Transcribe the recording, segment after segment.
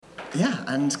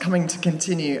And coming to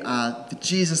continue the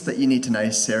Jesus That You Need to Know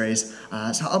series.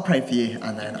 So I'll pray for you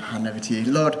and then hand over to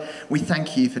you. Lord, we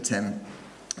thank you for Tim.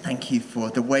 Thank you for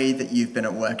the way that you've been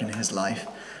at work in his life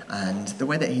and the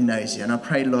way that he knows you. And I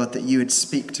pray, Lord, that you would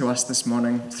speak to us this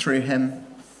morning through him.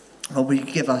 Lord, will you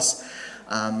give us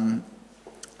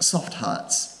soft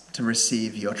hearts to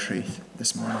receive your truth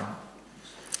this morning?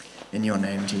 In your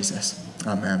name, Jesus.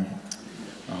 Amen.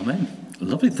 Amen.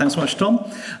 Lovely. Thanks so much, Tom.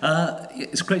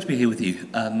 It's great to be here with you.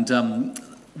 And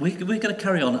we're going to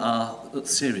carry on our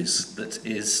series that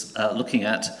is looking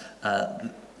at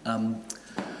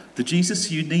the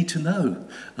Jesus you need to know.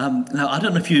 Now, I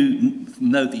don't know if you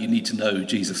know that you need to know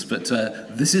Jesus, but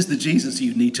this is the Jesus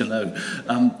you need to know.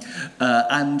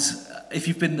 And if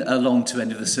you've been along to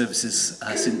any of the services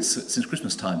since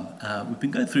Christmas time, we've been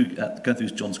going through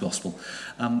John's Gospel.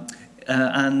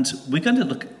 And we're going to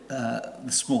look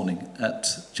this morning at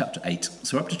chapter 8.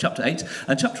 So we're up to chapter 8.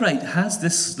 And chapter 8 has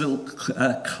this little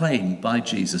claim by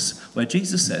Jesus, where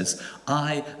Jesus says,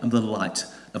 I am the light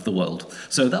of the world.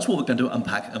 So that's what we're going to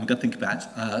unpack and we're going to think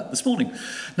about this morning.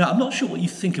 Now, I'm not sure what you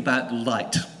think about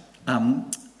light.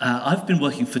 I've been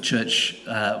working for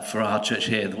our church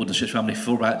here, the Woodlands Church family,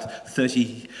 for about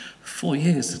 34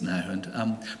 years now.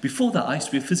 And before that, I used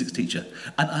to be a physics teacher.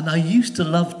 And I used to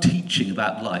love teaching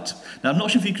about light. Now, I'm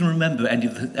not sure if you can remember any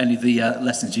of the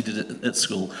lessons you did at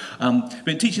school. But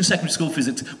in teaching secondary school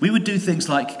physics, we would do things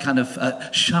like kind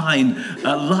of shine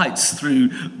lights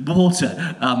through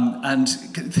water and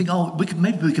think,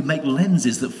 maybe we could make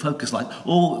lenses that focus light.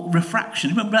 Or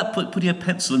refraction. Remember that, putting a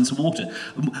pencil in some water?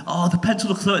 Oh, the pencil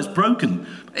looks like it's broken.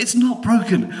 It's not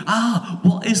broken.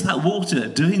 What is that water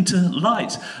doing to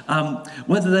light?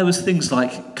 Whether there was things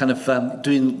like kind of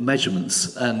doing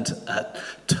measurements and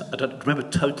I don't remember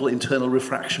total internal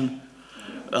refraction.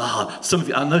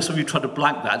 I know some of you tried to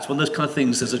blank that. It's one of those kind of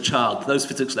things as a child. Those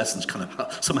physics lessons kind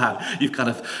of somehow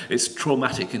it's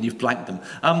traumatic and you've blanked them.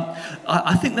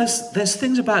 I think there's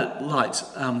things about light.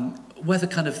 Whether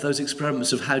kind of those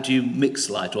experiments of how do you mix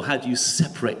light or how do you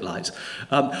separate light.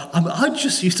 I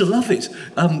just used to love it.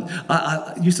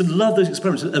 I used to love those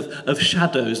experiments of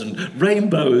shadows and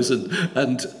rainbows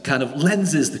and kind of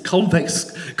lenses, the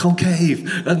convex, concave,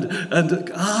 and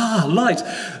light.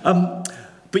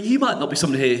 But you might not be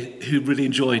someone here who really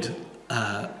enjoyed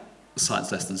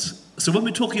science lessons. So when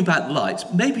we're talking about light,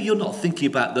 maybe you're not thinking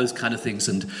about those kind of things.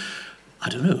 And I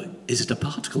don't know, is it a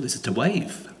particle? Is it a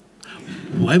wave?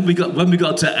 When we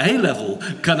got to A level,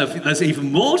 kind of, there's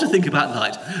even more to think about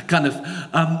light, kind of.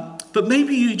 But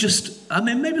maybe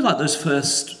maybe like those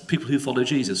first people who follow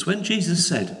Jesus. When Jesus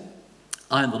said,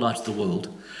 "I am the light of the world,"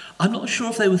 I'm not sure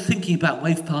if they were thinking about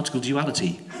wave-particle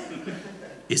duality.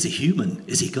 Is he human?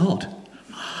 Is he God?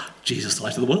 Jesus, the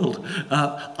light of the world.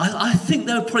 I think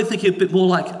they were probably thinking a bit more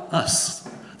like us.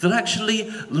 That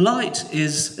actually, light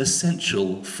is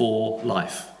essential for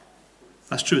life.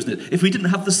 That's true, isn't it? If we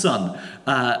didn't have the sun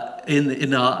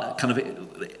in our kind of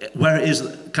where it is,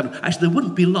 kind of actually there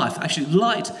wouldn't be life. Actually,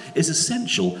 light is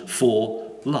essential for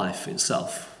life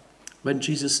itself. When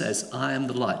Jesus says, "I am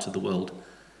the light of the world,"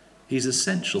 he's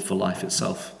essential for life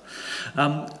itself.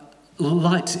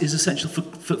 Light is essential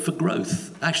for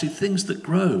growth. Actually, things that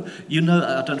grow. You know,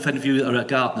 I don't know if any of you are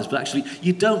gardeners, but actually,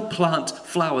 you don't plant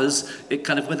flowers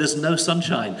where there's no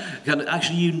sunshine.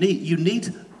 Actually, you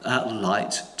need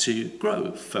light to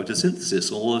grow,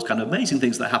 photosynthesis, all those kind of amazing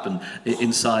things that happen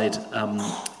inside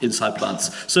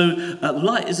plants. So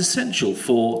light is essential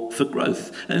for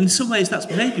growth. And in some ways, that's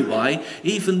maybe why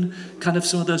even kind of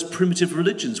some of those primitive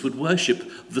religions would worship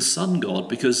the sun god,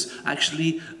 because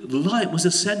actually light was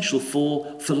essential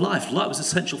for life. Light was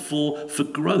essential for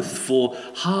growth, for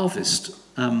harvest.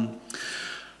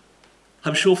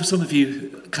 I'm sure for some of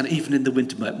you, kind of even in the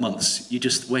winter months, you're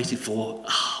just waiting for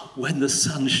when the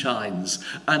sun shines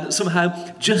and somehow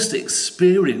just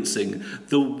experiencing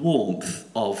the warmth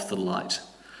of the light.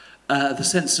 The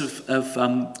sense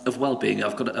of well-being.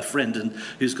 I've got a friend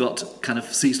who's got kind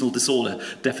of seasonal disorder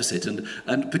deficit,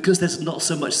 and because there's not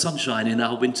so much sunshine in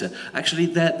our winter, actually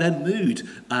their mood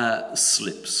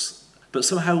slips. But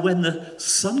somehow when the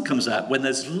sun comes out, when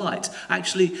there's light,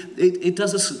 actually it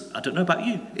does us, I don't know about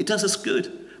you, it does us good.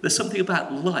 There's something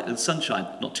about light and sunshine,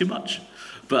 not too much,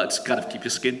 but kind of keep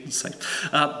your skin safe.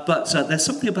 But there's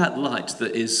something about light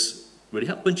that is really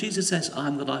helpful. When Jesus says, "I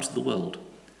am the light of the world,"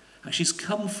 actually he's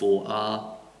come for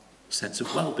our sense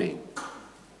of well-being.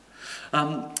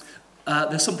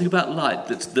 There's something about light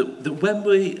that when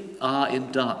we are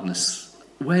in darkness,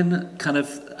 when kind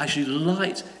of actually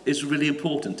light is really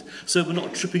important. So we're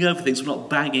not tripping over things, we're not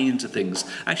banging into things.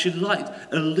 Actually, light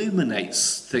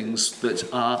illuminates things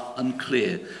that are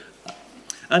unclear.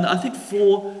 And I think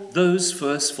for those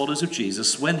first followers of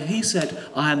Jesus, when he said,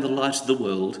 I am the light of the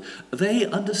world, they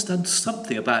understood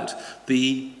something about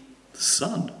the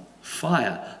sun,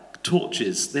 fire,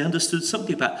 torches. They understood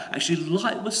something about, actually,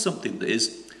 light was something that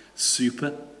is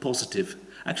super positive,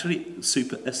 actually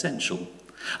super essential.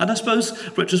 And I suppose,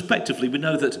 retrospectively, we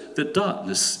know that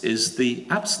darkness is the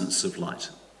absence of light.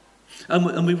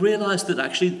 And we realise that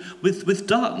actually, with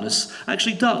darkness,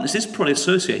 actually darkness is probably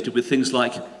associated with things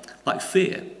like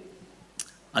fear.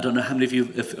 I don't know how many of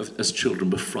you, as children,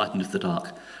 were frightened of the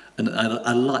dark. And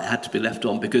a light had to be left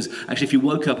on because actually if you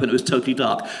woke up and it was totally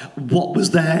dark, what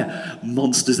was there?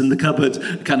 Monsters in the cupboard.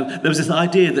 There was this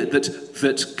idea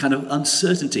that kind of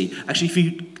uncertainty. Actually, if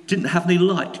you didn't have any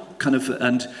light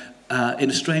and in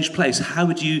a strange place, how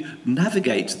would you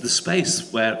navigate the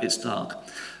space where it's dark?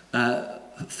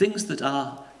 Things that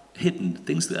are hidden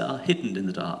in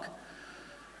the dark.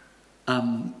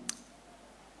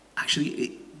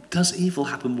 Actually, does evil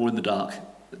happen more in the dark?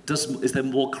 Is there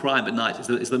more crime at night?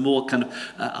 Is there more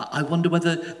I wonder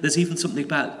whether there's even something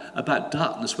about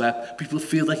darkness where people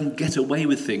feel they can get away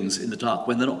with things in the dark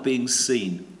when they're not being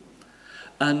seen.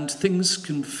 And things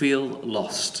can feel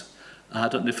lost. I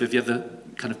don't know if you've ever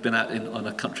been out on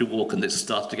a country walk and it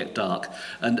starts to get dark.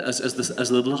 And as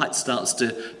the light starts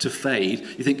to fade,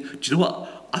 you think, do you know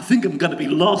what? I think I'm going to be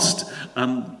lost.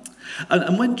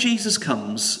 And when Jesus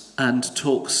comes and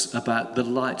talks about the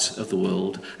light of the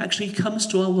world, actually he comes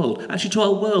to our world, to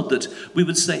our world that we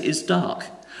would say is dark.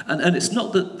 And it's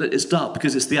not that it's dark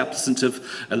because it's the absence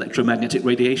of electromagnetic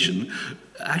radiation.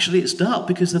 Actually, it's dark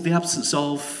because of the absence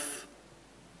of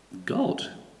God,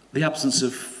 the absence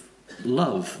of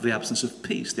love, the absence of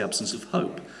peace, the absence of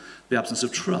hope, the absence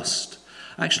of trust.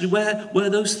 Actually, where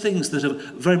those things that are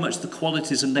very much the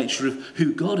qualities and nature of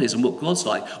who God is and what God's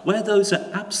like, where those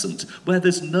are absent, where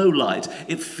there's no light,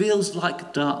 it feels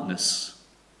like darkness.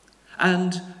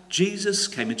 And Jesus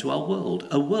came into our world,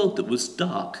 a world that was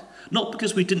dark, not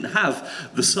because we didn't have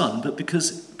the sun, but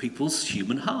because people's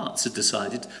human hearts had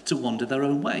decided to wander their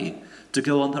own way, to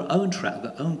go on their own track,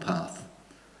 their own path.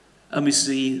 And we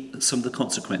see some of the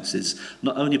consequences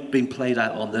not only being played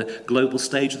out on the global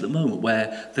stage at the moment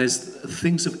where there's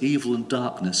things of evil and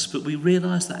darkness, but we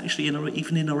realise that actually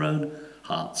even in our own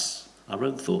hearts, our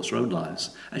own thoughts, our own lives,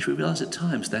 actually we realise at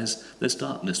times there's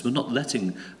darkness. We're not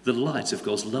letting the light of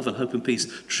God's love and hope and peace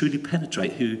truly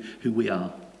penetrate who we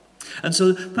are. And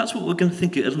so that's what we're going to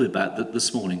think a little bit about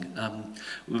this morning.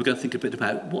 We're going to think a bit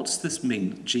about what does this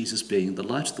mean, Jesus being the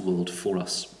light of the world for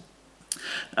us.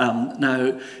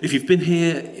 Now, if you've been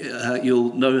here,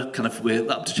 you'll know we're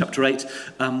up to chapter 8.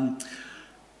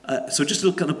 So just a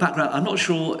little background. I'm not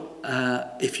sure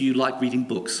if you like reading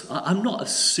books. I'm not a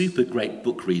super great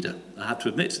book reader, I have to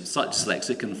admit. I'm slightly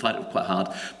dyslexic and find it quite hard.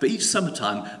 But each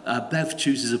summertime, Bev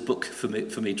chooses a book for me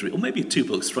to read, or maybe 2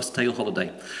 books for us to take on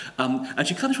holiday. And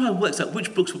she tries and works out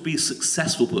which books will be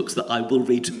successful books that I will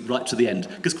read right to the end.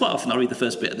 Because quite often I read the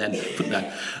first bit and then put it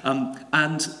down.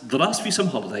 And the last few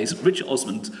summer holidays, Richard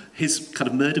Osman, his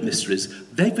murder mysteries,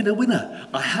 they've been a winner.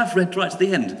 I have read right to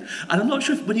the end. And I'm not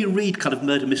sure if when you read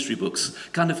murder mystery books,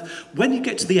 when you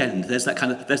get to the end, there's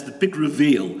there's the big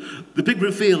reveal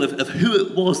of who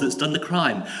it was that's done the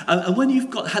crime. And when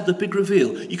you've had the big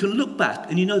reveal, you can look back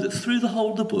and you know that through the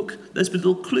whole of the book, there's been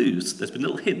little clues, there's been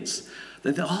little hints.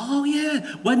 They think, oh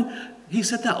yeah, when he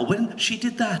said that, or when she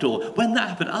did that, or when that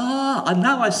happened, and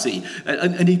now I see.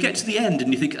 And you get to the end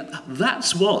and you think,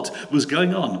 that's what was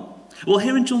going on. Well,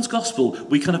 here in John's Gospel,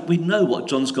 we know what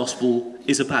John's Gospel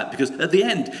is about, because at the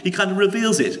end, he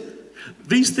reveals it.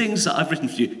 These things that I've written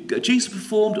for you, Jesus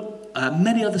performed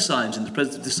many other signs in the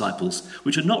presence of disciples,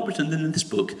 which are not written in this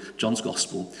book, John's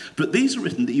Gospel. But these are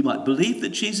written that you might believe that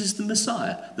Jesus is the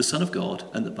Messiah, the Son of God,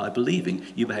 and that by believing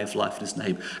you may have life in his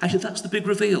name. Actually, that's the big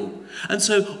reveal. And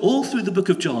so all through the book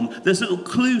of John, there's little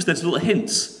clues, there's little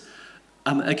hints.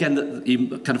 Again, that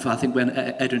you I think when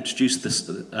Ed introduced this,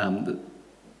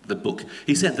 the book,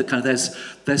 he said that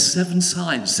there's 7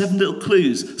 signs, 7 little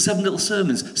clues, 7 little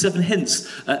sermons, 7 hints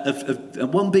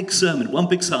of one big sermon, one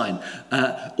big sign,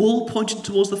 all pointing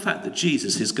towards the fact that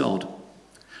Jesus is God.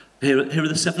 Here are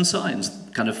the 7 signs,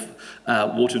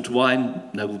 water into wine,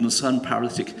 nobleman's son,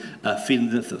 paralytic, feeding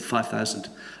the 5,000,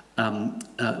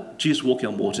 Jesus walking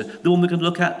on water. The one we're going to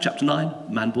look at, chapter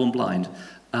 9, man born blind.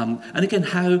 And again,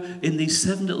 how in these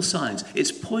 7 little signs,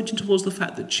 it's pointing towards the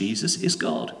fact that Jesus is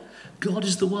God. God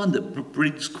is the one that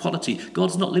brings quality.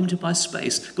 God's not limited by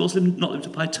space. God's not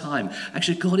limited by time.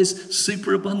 Actually, God is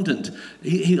super abundant.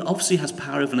 He obviously has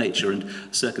power over nature and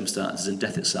circumstances and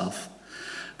death itself.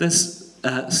 There's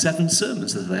 7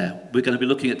 sermons that are there. We're going to be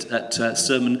looking at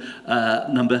sermon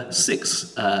number 6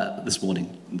 this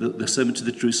morning, the sermon to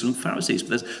the Jerusalem Pharisees.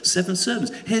 But there's 7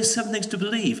 sermons. Here's 7 things to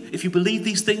believe. If you believe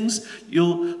these things,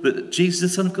 that Jesus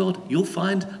is the Son of God, you'll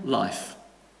find life.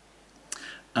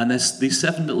 And there's these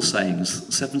 7 little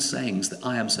sayings, 7 sayings, the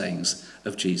I am sayings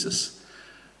of Jesus.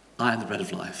 I am the bread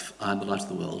of life. I am the light of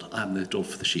the world. I am the door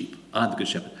for the sheep. I am the good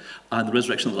shepherd. I am the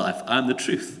resurrection of life. I am the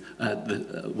truth,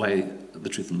 the way, the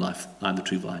truth and life. I am the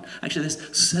true vine. Actually,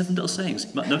 there's 7 little sayings.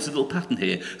 You might notice a little pattern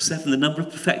here. 7, the number of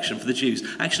perfection for the Jews.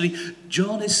 Actually,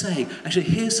 John is saying,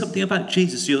 here's something about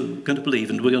Jesus you're going to believe,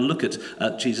 and we're going to look at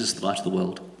Jesus, the light of the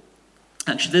world.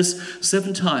 Actually, there's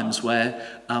 7 times where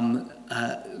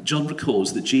John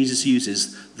records that Jesus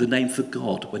uses the name for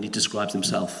God when he describes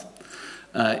himself.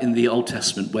 In the Old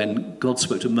Testament, when God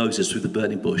spoke to Moses through the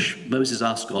burning bush, Moses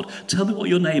asked God, tell me what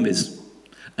your name is.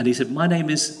 And he said, my name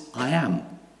is I am.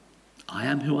 I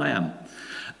am who I am.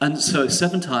 And so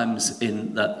 7 times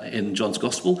in John's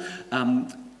Gospel,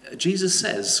 Jesus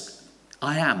says,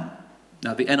 I am.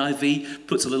 Now, the NIV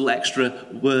puts a little extra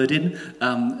word in,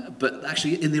 but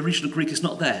actually in the original Greek it's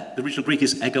not there. The original Greek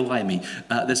is ego eimi.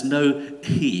 There's no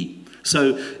he.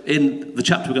 So in the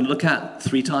chapter we're going to look at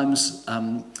 3 times,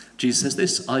 Jesus says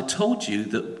this, I told you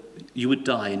that you would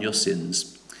die in your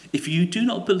sins. If you do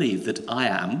not believe that I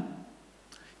am,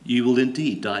 you will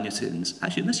indeed die in your sins.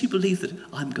 Actually, unless you believe that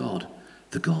I'm God,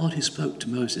 the God who spoke to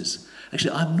Moses.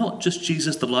 Actually, I'm not just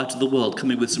Jesus, the light of the world,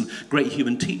 coming with some great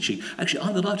human teaching. Actually,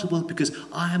 I'm the light of the world because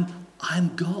I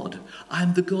am God.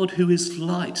 I'm the God who is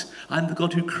light. I'm the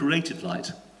God who created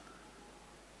light.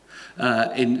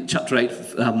 In chapter 8,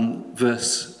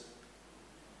 verse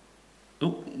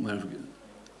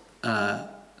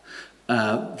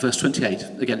 28,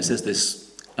 again it says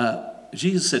this,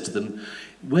 Jesus said to them,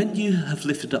 when you have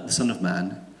lifted up the Son of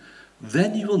Man,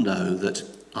 then you will know that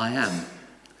I am,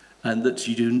 and that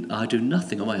I do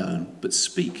nothing on my own, but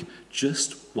speak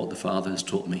just what the Father has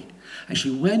taught me.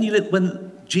 Actually,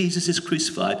 when Jesus is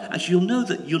crucified, actually you'll know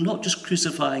that you're not just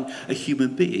crucifying a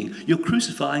human being, you're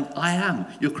crucifying I am,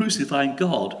 you're crucifying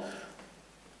God.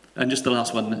 And just the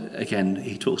last one, again,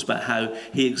 he talks about how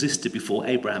he existed before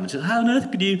Abraham. And says, how on earth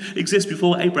could you exist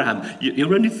before Abraham?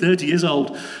 You're only 30 years old.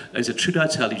 And he said, truly I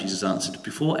tell you, Jesus answered,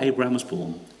 before Abraham was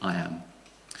born, I am.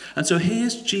 And so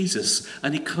here's Jesus,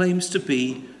 and he claims to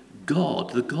be God,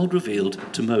 the God revealed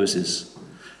to Moses.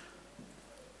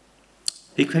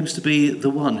 He claims to be the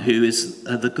one who is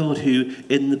the God who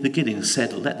in the beginning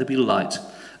said, let there be light,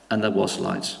 and there was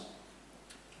light.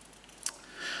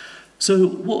 So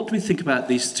what do we think about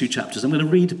these 2 chapters? I'm going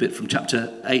to read a bit from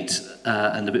chapter 8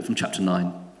 and a bit from chapter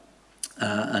 9.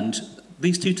 And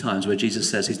these 2 times where Jesus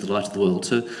says he's the light of the world.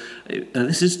 So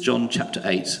this is John chapter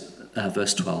 8,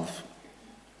 verse 12.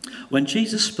 When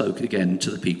Jesus spoke again to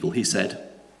the people, he said,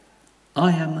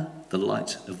 I am the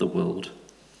light of the world.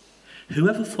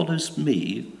 Whoever follows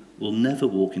me will never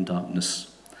walk in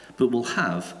darkness, but will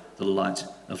have the light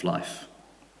of life.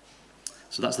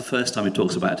 So that's the first time he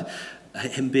talks about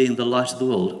him being the light of the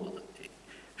world.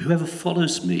 Whoever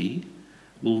follows me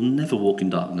will never walk in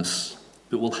darkness,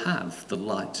 but will have the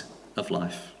light of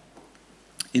life.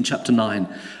 In chapter 9,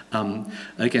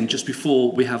 again, just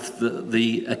before we have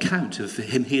the account of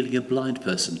him healing a blind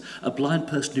person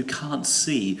who can't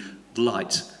see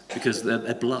light because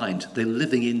they're blind, they're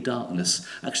living in darkness.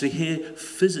 Actually here,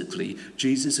 physically,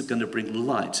 Jesus is going to bring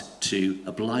light to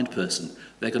a blind person.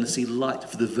 They're going to see light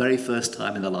for the very first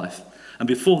time in their life. And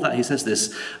before that, he says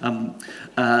this, so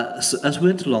as we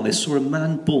went along, they saw a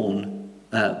man born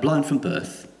blind from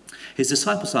birth. His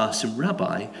disciples asked him,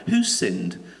 Rabbi, who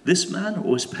sinned, this man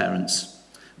or his parents,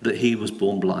 that he was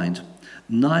born blind?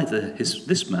 Neither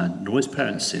this man nor his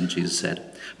parents sinned, Jesus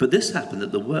said. But this happened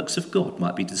that the works of God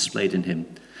might be displayed in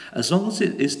him. As long as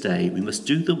it is day, we must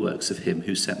do the works of him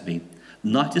who sent me.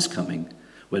 Night is coming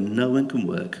when no one can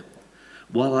work.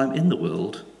 While I'm in the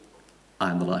world,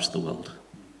 I am the light of the world.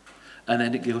 And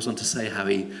then it goes on to say how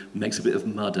he makes a bit of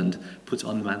mud and puts it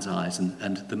on the man's eyes.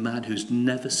 And the man who's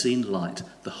never seen light,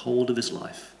 the whole of his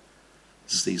life,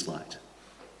 sees light.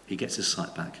 He gets his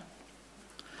sight back.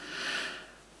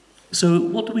 So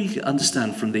what do we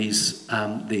understand from these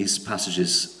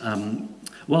passages?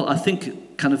 Well, I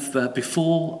think kind of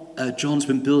before John's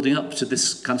been building up to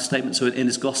this kind of statement, so in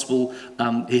his gospel,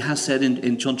 he has said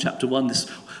in John chapter 1,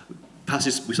 this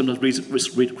passage we sometimes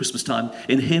read at Christmas time,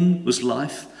 in him was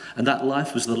life, and that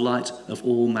life was the light of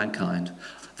all mankind.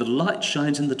 The light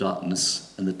shines in the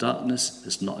darkness, and the darkness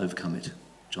has not overcome it.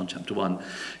 John chapter 1.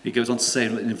 He goes on to say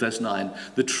in verse 9,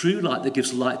 the true light that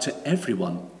gives light to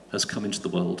everyone has come into the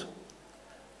world.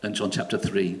 And John chapter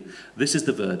 3, this is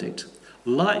the verdict.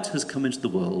 Light has come into the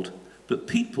world, but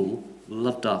people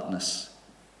love darkness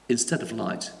instead of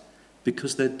light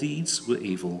because their deeds were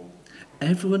evil.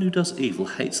 Everyone who does evil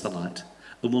hates the light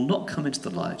and will not come into the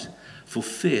light for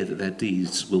fear that their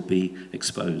deeds will be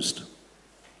exposed.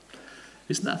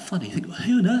 Isn't that funny? You think, well,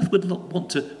 who on earth would not want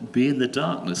to be in the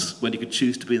darkness when you could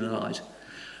choose to be in the light?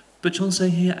 But John's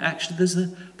saying here, actually, there's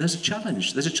a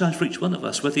challenge. There's a challenge for each one of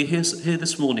us. Whether you're here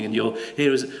this morning and you're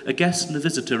here as a guest and a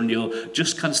visitor and you're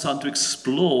just kind of starting to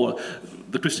explore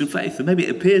the Christian faith, and maybe it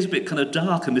appears a bit kind of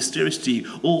dark and mysterious to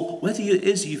you, or whether it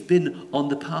is you've been on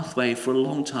the pathway for a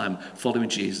long time following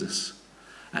Jesus.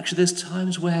 Actually, there's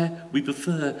times where we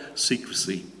prefer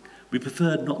secrecy. We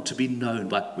prefer not to be known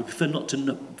by. We prefer not to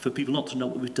know, for people not to know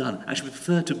what we've done. Actually, we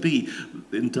prefer to be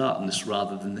in darkness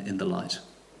rather than in the light.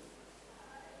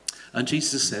 And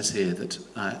Jesus says here that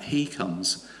he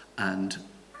comes and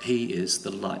he is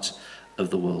the light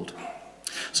of the world.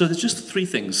 So there's just three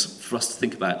things for us to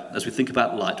think about as we think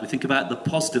about light. We think about the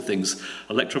positive things: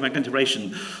 electromagnetic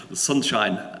radiation,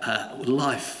 sunshine,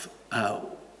 life,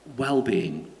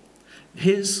 well-being.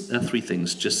 Here's three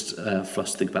things just for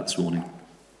us to think about this morning.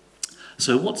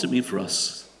 So what does it mean for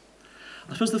us?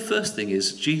 I suppose the first thing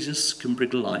is Jesus can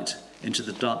bring light into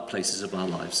the dark places of our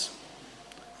lives.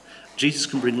 Jesus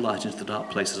can bring light into the dark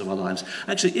places of our lives.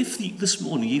 Actually, if this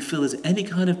morning you feel there's any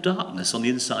kind of darkness on the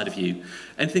inside of you,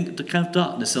 anything, the kind of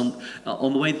darkness on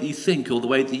the way that you think or the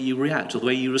way that you react or the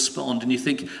way you respond, and you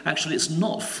think, actually, it's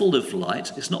not full of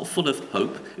light, it's not full of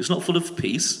hope, it's not full of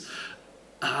peace,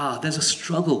 there's a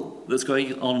struggle that's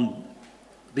going on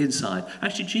the inside.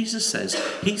 Actually, Jesus says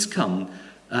he's come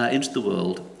into the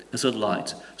world as a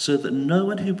light so that no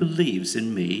one who believes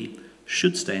in me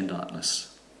should stay in darkness.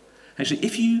 Actually,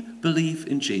 if you believe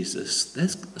in Jesus,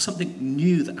 there's something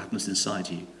new that happens inside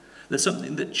you. There's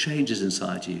something that changes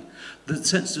inside you. The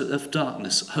sense of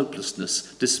darkness,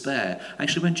 hopelessness, despair.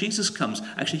 Actually, when Jesus comes,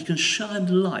 actually you can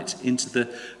shine light into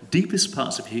the deepest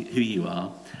parts of who you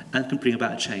are and can bring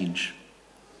about a change.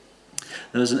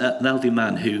 There was an elderly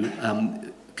man who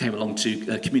came along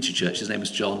to a community church. His name was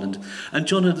John, and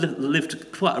John had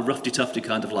lived quite a roughy-tufty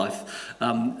kind of life,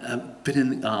 been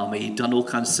in the army, done all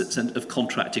kinds of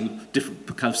contracting,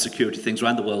 different kind of security things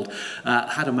around the world,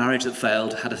 had a marriage that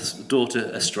failed, had a daughter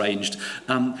estranged,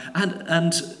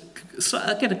 and so,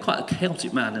 again, quite a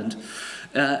chaotic man.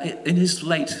 And in his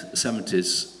late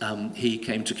 70s, he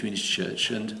came to community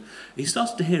church, and he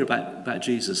started to hear about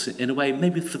Jesus in a way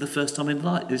maybe for the first time in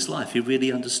his life he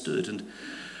really understood.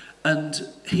 And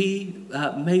he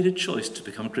made a choice to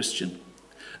become a Christian.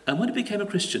 And when he became a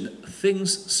Christian,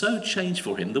 things so changed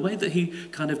for him. The way that he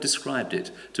kind of described it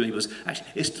to me was, actually,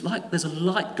 it's like there's a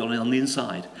light going on the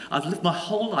inside. I've lived my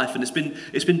whole life and it's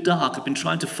been dark. I've been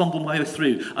trying to fumble my way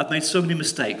through. I've made so many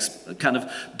mistakes, kind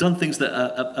of done things that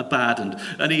are bad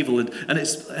and evil. And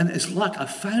it's like I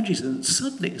found Jesus, and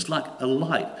suddenly it's like a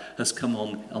light has come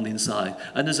on the inside.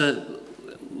 And there's a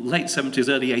late 70s,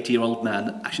 early 80-year-old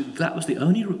man, actually that was the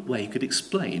only way he could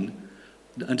explain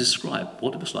and describe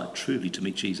what it was like truly to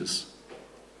meet Jesus.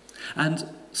 And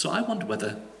so I wonder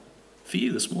whether, for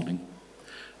you this morning,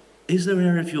 is there an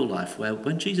area of your life where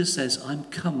when Jesus says, I'm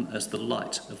come as the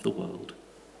light of the world,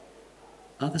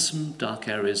 are there some dark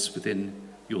areas within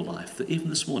your life that even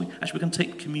this morning, actually we're going to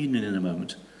take communion in a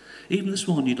moment, even this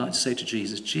morning you'd like to say to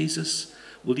Jesus, Jesus,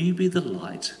 will you be the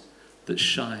light that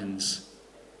shines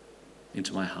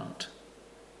into my heart?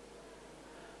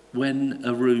 When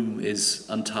a room is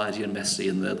untidy and messy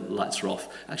and the lights are off,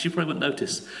 actually you probably won't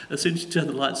notice. As soon as you turn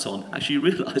the lights on, actually you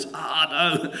realise,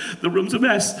 no, the room's a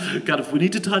mess. We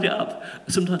need to tidy it up.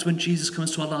 Sometimes when Jesus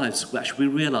comes to our lives, we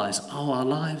realise, our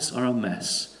lives are a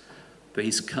mess, but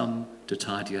he's come to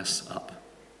tidy us up.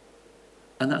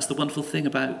 And that's the wonderful thing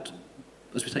about,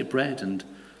 as we take bread and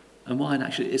wine,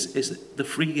 actually, is the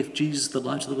free gift. Jesus, the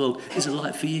light of the world, is a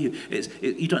light for you.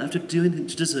 You don't have to do anything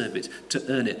to deserve it, to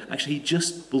earn it. Actually, he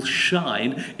just will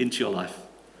shine into your life.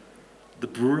 The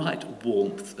bright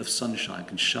warmth of sunshine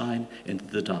can shine into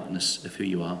the darkness of who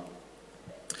you are.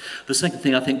 The second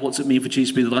thing, I think, what's it mean for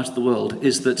Jesus to be the light of the world,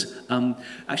 is that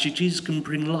actually Jesus can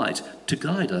bring light to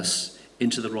guide us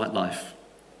into the right life.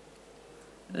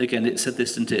 Again, it said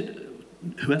this, didn't it?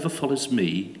 Whoever follows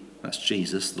me, that's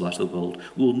Jesus, the light of the world,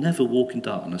 will never walk in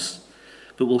darkness,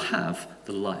 but will have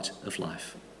the light of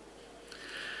life.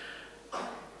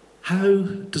 How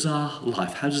does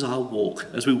our walk,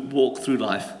 as we walk through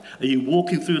life, are you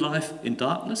walking through life in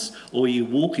darkness, or are you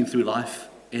walking through life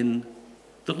in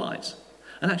the light?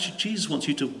 And actually, Jesus wants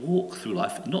you to walk through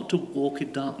life, not to walk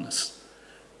in darkness.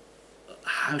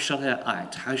 how shall I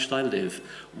act? How should I live?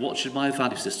 What should my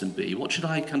value system be? What should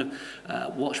I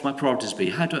what should my priorities be?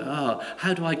 How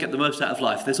do I get the most out of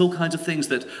life? There's all kinds of things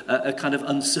that are kind of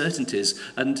uncertainties.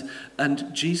 And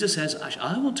Jesus says, actually,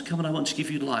 I want to come and I want to give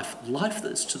you life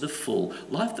that's to the full,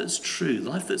 life that's true,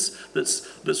 life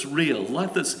that's real,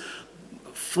 life that's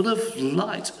full of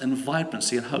light and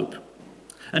vibrancy and hope.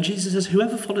 And Jesus says,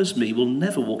 whoever follows me will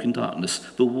never walk in darkness,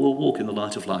 but will walk in the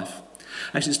light of life.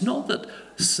 Actually, it's not that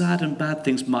sad and bad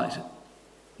things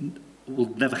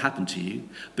will never happen to you,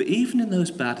 but even in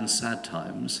those bad and sad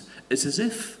times, it's as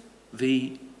if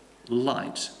the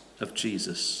light of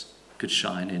Jesus could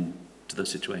shine into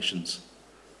those situations.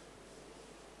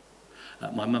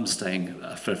 My mum's staying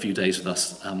for a few days with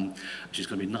us. She's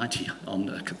going to be 90 on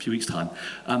a few weeks' time.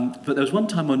 But there was one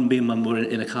time when me and Mum were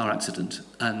in a car accident.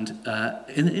 And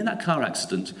in that car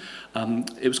accident,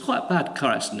 it was quite a bad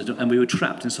car accident. And we were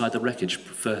trapped inside the wreckage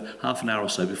for half an hour or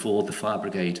so before the fire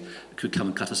brigade could come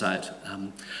and cut us out.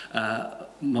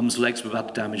 Mum's legs were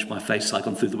badly damaged. My face, I'd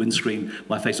gone through the windscreen.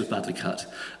 My face was badly cut.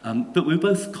 But we were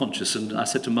both conscious. And I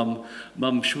said to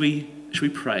Mum, should we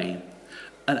pray?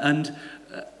 And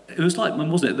it was like, Mum,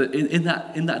 wasn't it,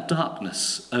 that in that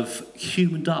darkness of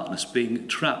human darkness, being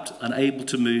trapped, unable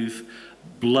to move,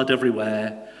 blood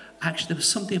everywhere, actually there was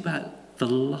something about the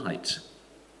light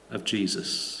of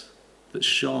Jesus that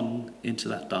shone into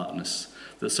that darkness,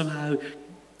 that somehow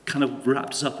kind of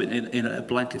wrapped us up in a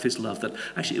blanket of his love, that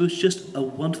actually it was just a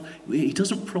wonderful. He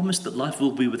doesn't promise that life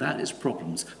will be without its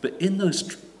problems, but in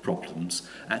those problems,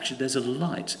 actually there's a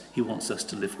light he wants us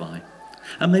to live by.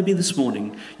 And maybe this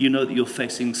morning you know that you're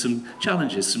facing some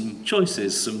challenges, some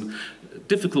choices, some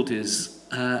difficulties,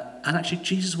 and actually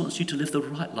Jesus wants you to live the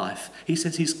right life. He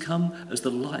says he's come as the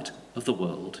light of the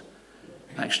world.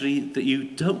 Actually, that you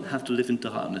don't have to live in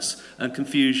darkness and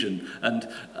confusion and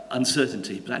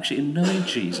uncertainty, but actually in knowing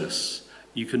Jesus,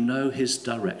 you can know his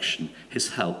direction,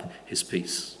 his help, his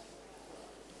peace.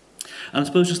 And I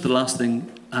suppose just the last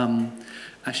thing,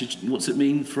 actually, what's it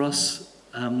mean for us?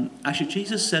 Actually,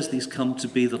 Jesus says he's come to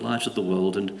be the light of the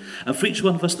world, and for each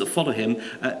one of us that follow him,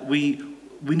 we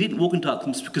needn't walk in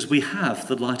darkness because we have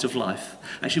the light of life.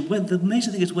 Actually, the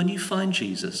amazing thing is when you find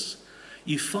Jesus,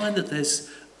 you find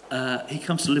that he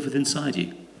comes to live within inside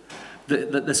you.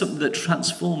 That there's something that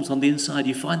transforms on the inside.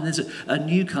 You find there's a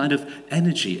new kind of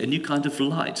energy, a new kind of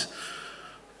light.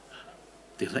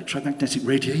 The electromagnetic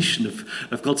radiation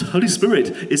of God's Holy Spirit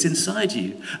is inside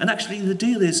you. And actually the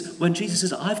deal is, when Jesus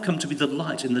says, I've come to be the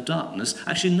light in the darkness,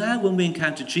 actually now when we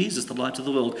encounter Jesus, the light of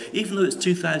the world, even though it's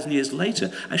 2,000 years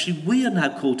later, actually we are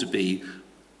now called to be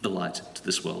the light to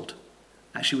this world.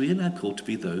 Actually we are now called to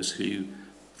be those who,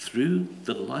 through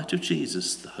the light of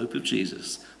Jesus, the hope of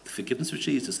Jesus, the forgiveness of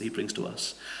Jesus that he brings to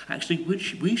us, actually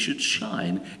we should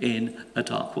shine in a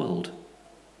dark world.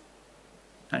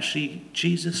 Actually,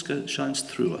 Jesus shines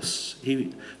through us.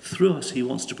 Through us, he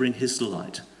wants to bring his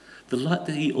light. The light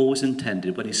that he always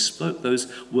intended when he spoke those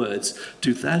words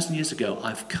 2,000 years ago.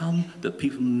 I've come that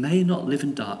people may not live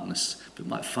in darkness, but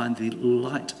might find the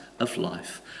light of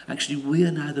life. Actually, we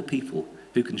are now the people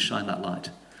who can shine that light.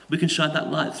 We can shine that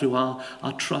light through our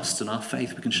trust and our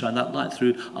faith. We can shine that light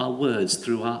through our words,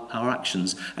 through our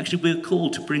actions. Actually, we're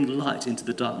called to bring light into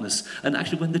the darkness. And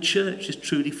actually, when the church is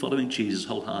truly following Jesus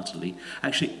wholeheartedly,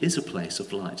 actually it is a place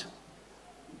of light.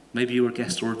 Maybe you're a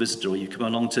guest or a visitor, or you come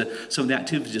along to some of the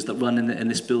activities that run in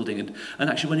this building. And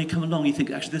actually, when you come along, you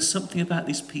think, actually, there's something about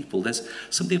these people. There's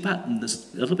something about them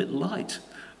that's a little bit light.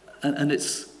 And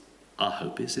our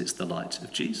hope is it's the light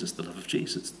of Jesus, the love of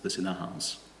Jesus that's in our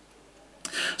hearts.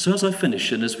 So as I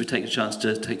finish and as we take a chance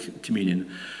to take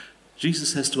communion,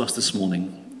 Jesus says to us this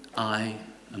morning, I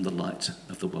am the light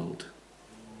of the world.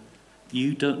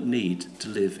 You don't need to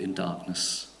live in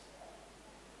darkness.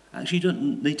 Actually, you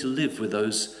don't need to live with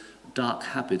those dark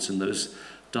habits and those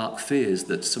dark fears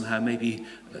that somehow maybe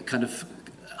kind of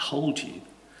hold you.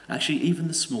 Actually, even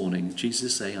this morning, Jesus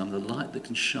is saying, I'm the light that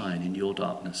can shine in your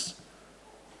darkness.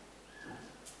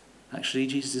 Actually,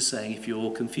 Jesus is saying, if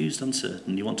you're confused,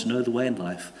 uncertain, you want to know the way in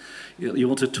life, you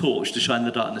want a torch to shine in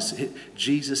the darkness,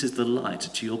 Jesus is the light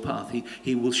to your path.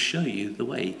 He will show you the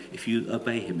way if you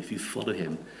obey him, if you follow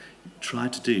him. Try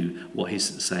to do what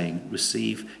he's saying.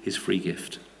 Receive his free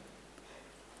gift.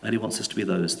 And he wants us to be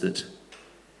those that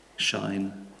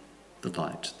shine the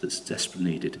light that's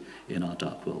desperately needed in our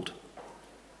dark world.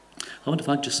 I wonder if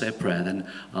I could just say a prayer, then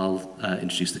I'll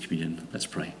introduce the communion. Let's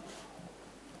pray.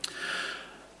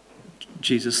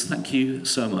 Jesus, thank you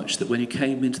so much that when you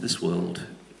came into this world,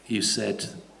 you said,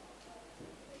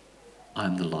 I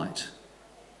am the light.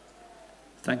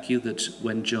 Thank you that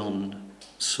when John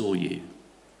saw you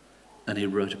and he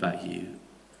wrote about you,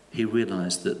 he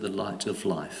realised that the light of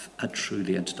life had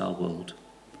truly entered our world.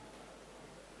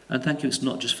 And thank you, it's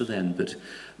not just for them, but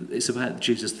it's about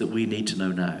Jesus that we need to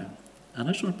know now. And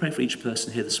I just want to pray for each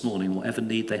person here this morning, whatever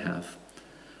need they have,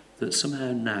 that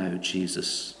somehow now,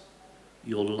 Jesus,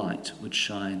 your light would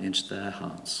shine into their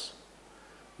hearts.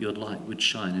 Your light would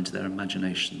shine into their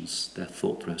imaginations, their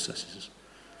thought processes.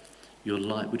 Your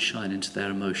light would shine into their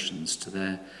emotions, to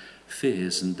their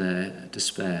fears and their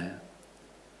despair.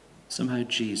 Somehow,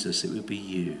 Jesus, it would be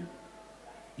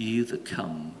you that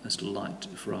come as light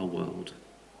for our world,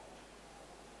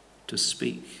 to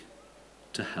speak,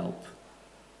 to help,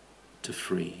 to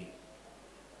free.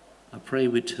 I pray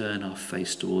we turn our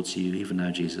face towards you, even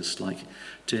now, Jesus, like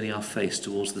turning our face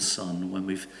towards the sun when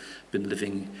we've been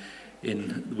living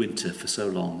in winter for so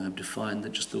long, and to find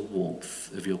that just the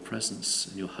warmth of your presence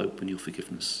and your hope and your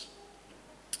forgiveness.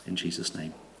 In Jesus'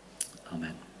 name,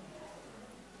 amen.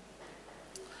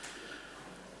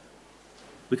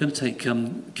 We're going to take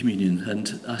communion,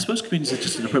 and I suppose communion is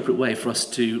just an appropriate way for us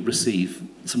to receive.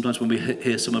 Sometimes when we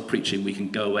hear someone preaching, we can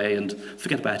go away and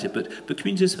forget about it, but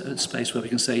communion is a space where we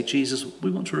can say, Jesus,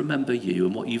 we want to remember you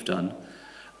and what you've done,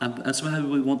 and somehow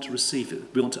we want to receive it.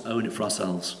 We want to own it for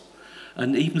ourselves.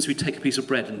 And even as we take a piece of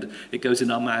bread and it goes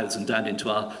in our mouths and down into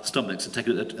our stomachs, and take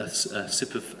a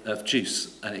sip of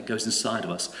juice and it goes inside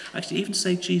of us, actually even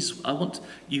say, Jesus, I want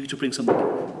you to bring something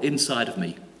inside of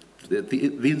me.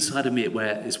 The inside of me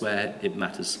is where it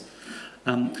matters.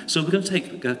 So we're going to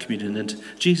take communion, and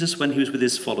Jesus, when he was with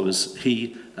his followers,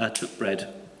 he took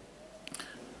bread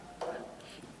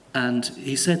and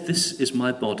he said, this is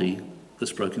my body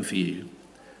that's broken for you.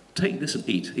 Take this and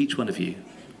eat, each one of you,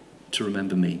 to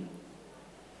remember me.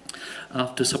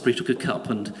 After supper he took a cup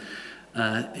and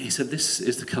he said, this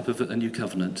is the cup of a new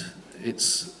covenant.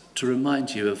 It's to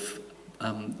remind you of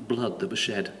blood that was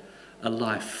shed, a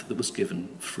life that was given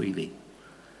freely,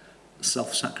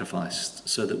 self-sacrificed,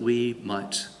 so that we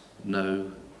might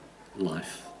know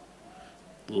life,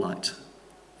 light,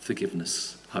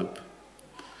 forgiveness, hope.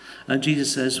 And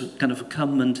Jesus says, kind of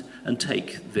come and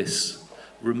take this.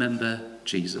 Remember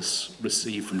Jesus,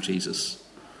 receive from Jesus.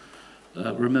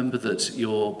 Remember that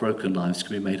your broken lives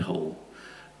can be made whole.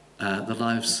 The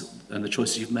lives and the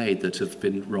choices you've made that have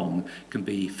been wrong can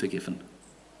be forgiven.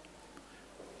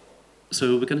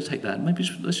 So we're going to take that. Maybe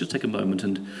let's just take a moment,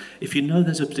 and if you know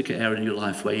there's a particular area in your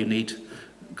life where you need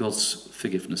God's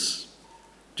forgiveness,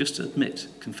 just admit,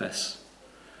 confess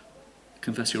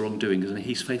your wrongdoing, and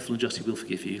he's faithful and just, he will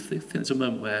forgive you. If there's a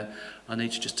moment where I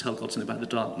need to just tell God something about the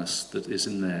darkness that is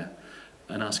in there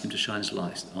and ask him to shine his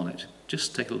light on it,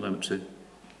 just take a little moment to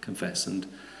confess, and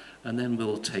then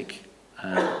we'll take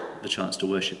the chance to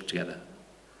worship together.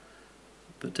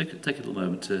 But take a little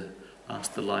moment to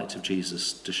ask the light of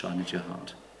Jesus to shine into your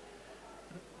heart.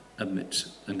 Admit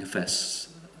and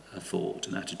confess a thought,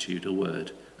 an attitude, a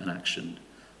word, an action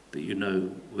that you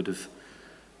know would have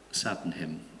saddened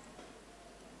him.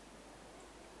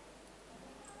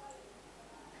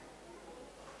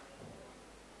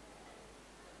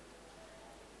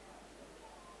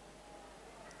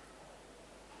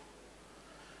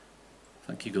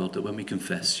 Thank you, God, that when we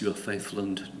confess, you are faithful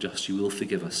and just. You will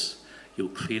forgive us. You'll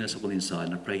clean us up on the inside,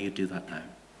 and I pray you do that now.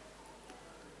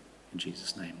 In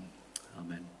Jesus' name,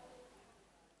 amen.